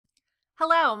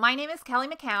Hello, my name is Kelly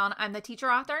McCown. I'm the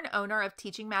teacher, author, and owner of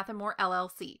Teaching Math and More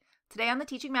LLC. Today on the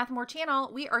Teaching Math and More channel,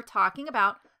 we are talking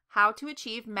about how to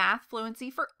achieve math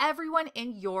fluency for everyone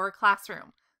in your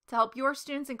classroom to help your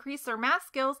students increase their math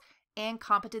skills and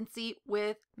competency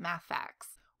with math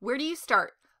facts. Where do you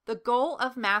start? The goal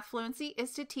of math fluency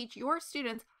is to teach your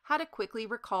students how to quickly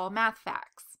recall math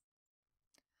facts.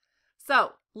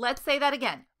 So let's say that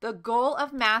again. The goal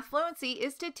of math fluency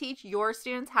is to teach your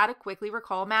students how to quickly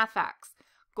recall math facts.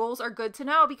 Goals are good to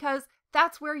know because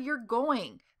that's where you're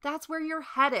going. That's where you're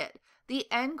headed. The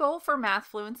end goal for math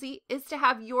fluency is to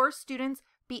have your students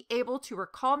be able to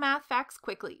recall math facts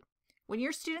quickly. When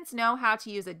your students know how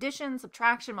to use addition,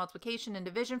 subtraction, multiplication, and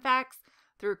division facts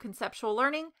through conceptual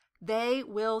learning, they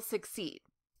will succeed.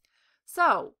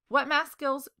 So, what math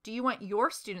skills do you want your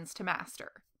students to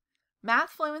master?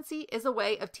 Math fluency is a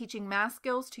way of teaching math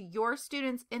skills to your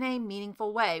students in a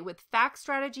meaningful way with fact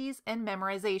strategies and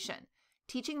memorization.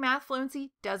 Teaching math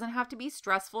fluency doesn't have to be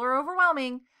stressful or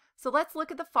overwhelming, so let's look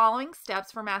at the following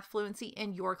steps for math fluency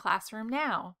in your classroom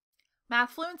now. Math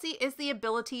fluency is the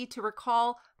ability to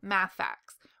recall math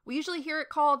facts. We usually hear it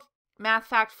called math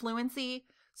fact fluency.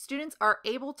 Students are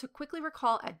able to quickly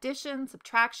recall addition,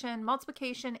 subtraction,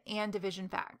 multiplication, and division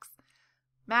facts.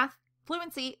 Math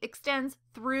fluency extends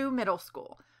through middle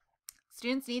school.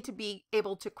 Students need to be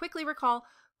able to quickly recall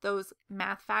those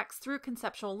math facts through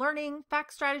conceptual learning,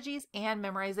 fact strategies, and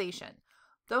memorization.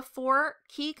 The four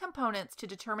key components to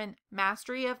determine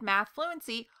mastery of math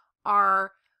fluency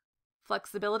are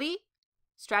flexibility,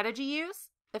 strategy use,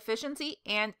 efficiency,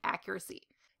 and accuracy.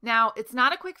 Now, it's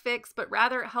not a quick fix, but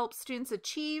rather it helps students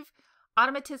achieve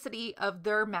automaticity of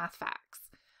their math facts.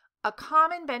 A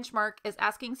common benchmark is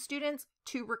asking students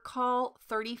to recall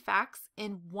 30 facts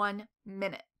in 1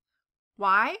 minute.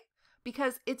 Why?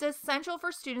 Because it's essential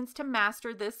for students to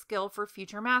master this skill for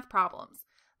future math problems.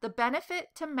 The benefit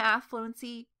to math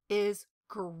fluency is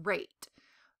great.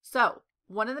 So,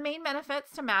 one of the main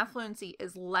benefits to math fluency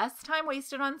is less time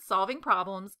wasted on solving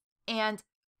problems and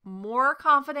more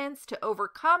confidence to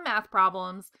overcome math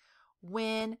problems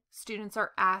when students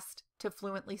are asked to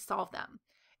fluently solve them.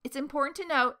 It's important to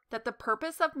note that the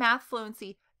purpose of math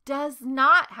fluency does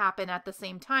not happen at the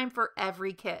same time for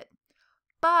every kid,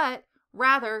 but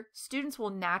rather students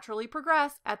will naturally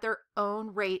progress at their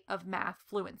own rate of math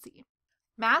fluency.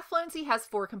 Math fluency has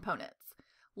 4 components.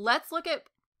 Let's look at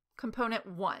component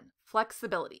 1,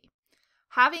 flexibility.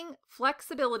 Having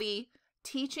flexibility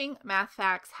teaching math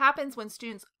facts happens when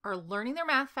students are learning their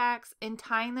math facts and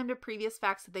tying them to previous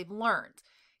facts that they've learned.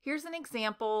 Here's an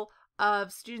example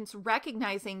of students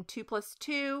recognizing 2 plus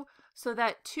 2 so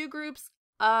that 2 groups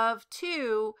of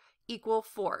 2 equal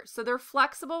 4. So they're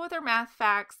flexible with their math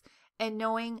facts and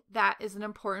knowing that is an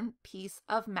important piece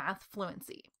of math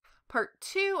fluency. Part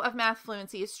 2 of math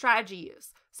fluency is strategy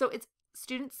use. So it's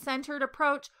student-centered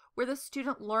approach where the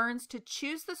student learns to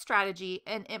choose the strategy,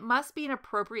 and it must be an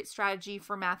appropriate strategy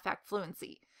for math fact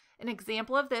fluency. An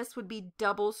example of this would be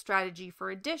double strategy for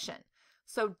addition.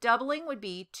 So doubling would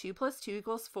be 2 plus 2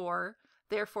 equals 4,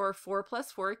 therefore 4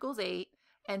 plus 4 equals 8,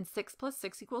 and 6 plus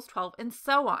 6 equals 12, and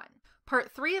so on.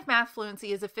 Part 3 of math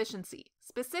fluency is efficiency.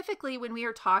 Specifically, when we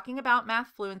are talking about math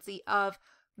fluency of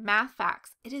math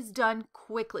facts, it is done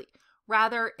quickly,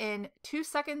 rather in 2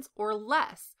 seconds or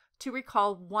less to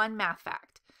recall one math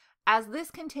fact. As this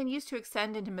continues to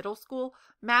extend into middle school,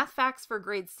 math facts for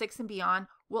grades 6 and beyond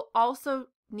will also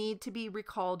need to be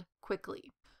recalled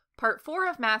quickly. Part 4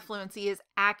 of math fluency is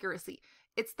accuracy.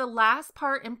 It's the last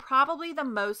part and probably the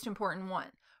most important one.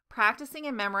 Practicing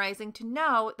and memorizing to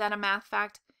know that a math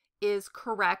fact is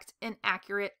correct and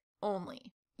accurate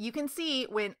only. You can see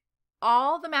when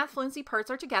all the math fluency parts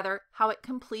are together how it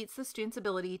completes the student's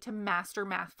ability to master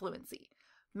math fluency.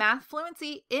 Math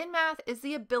fluency in math is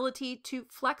the ability to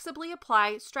flexibly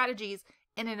apply strategies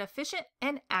in an efficient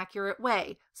and accurate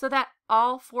way so that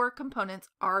all 4 components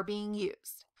are being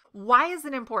used. Why is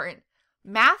it important?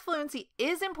 Math fluency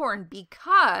is important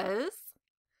because,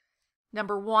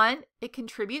 number 1, it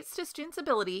contributes to students'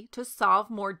 ability to solve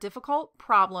more difficult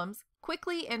problems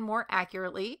quickly and more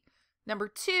accurately. Number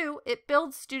 2, it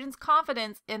builds students'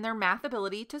 confidence in their math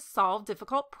ability to solve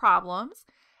difficult problems.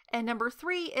 And number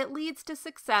 3, it leads to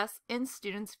success in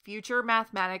students' future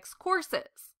mathematics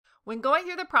courses. When going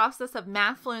through the process of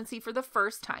math fluency for the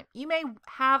first time, you may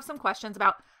have some questions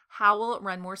about how will it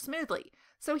run more smoothly.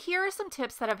 So here are some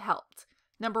tips that have helped.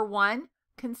 Number 1,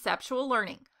 conceptual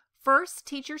learning. First,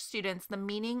 teach your students the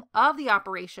meaning of the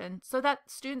operation so that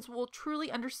students will truly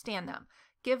understand them.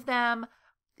 Give them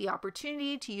the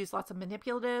opportunity to use lots of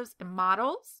manipulatives and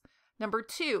models. Number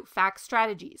 2, fact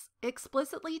strategies.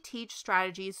 Explicitly teach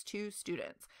strategies to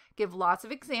students. Give lots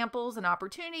of examples and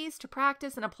opportunities to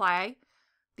practice and apply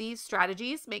these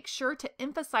strategies. Make sure to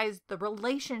emphasize the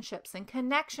relationships and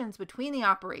connections between the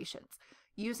operations.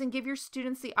 Use and give your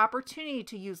students the opportunity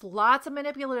to use lots of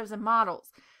manipulatives and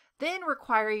models. Then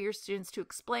require your students to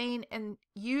explain and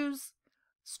use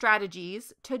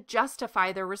strategies to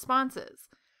justify their responses.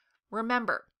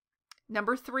 Remember,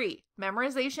 number 3,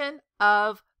 memorization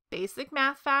of basic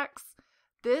math facts.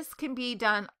 This can be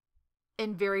done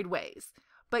in varied ways,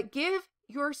 but give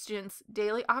your students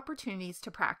daily opportunities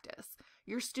to practice.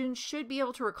 Your students should be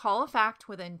able to recall a fact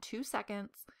within 2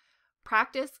 seconds.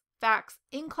 Practice facts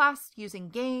in class using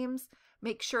games.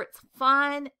 Make sure it's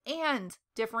fun and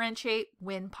differentiate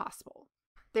when possible.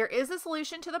 There is a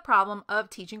solution to the problem of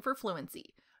teaching for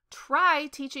fluency. Try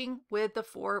teaching with the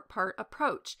 4-part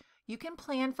approach. You can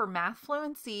plan for math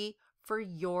fluency for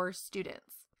your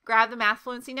students. Grab the math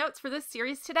fluency notes for this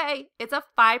series today. It's a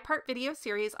 5-part video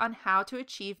series on how to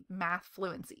achieve math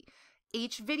fluency.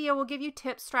 Each video will give you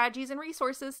tips, strategies, and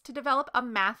resources to develop a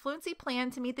math fluency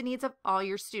plan to meet the needs of all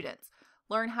your students.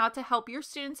 Learn how to help your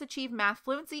students achieve math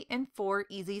fluency in 4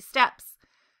 easy steps.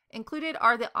 Included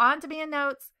are the on-demand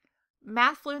notes,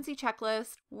 math fluency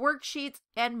checklist, worksheets,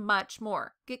 and much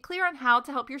more. Get clear on how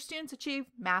to help your students achieve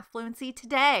math fluency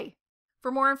today. For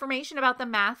more information about the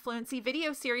Math Fluency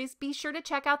video series, be sure to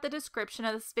check out the description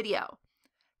of this video.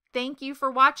 Thank you for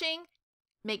watching.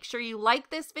 Make sure you like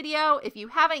this video if you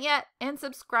haven't yet, and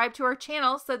subscribe to our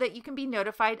channel so that you can be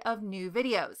notified of new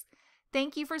videos.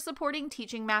 Thank you for supporting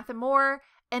Teaching Math and More,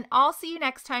 and I'll see you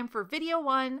next time for video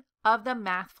 1 of the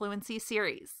Math Fluency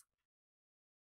series.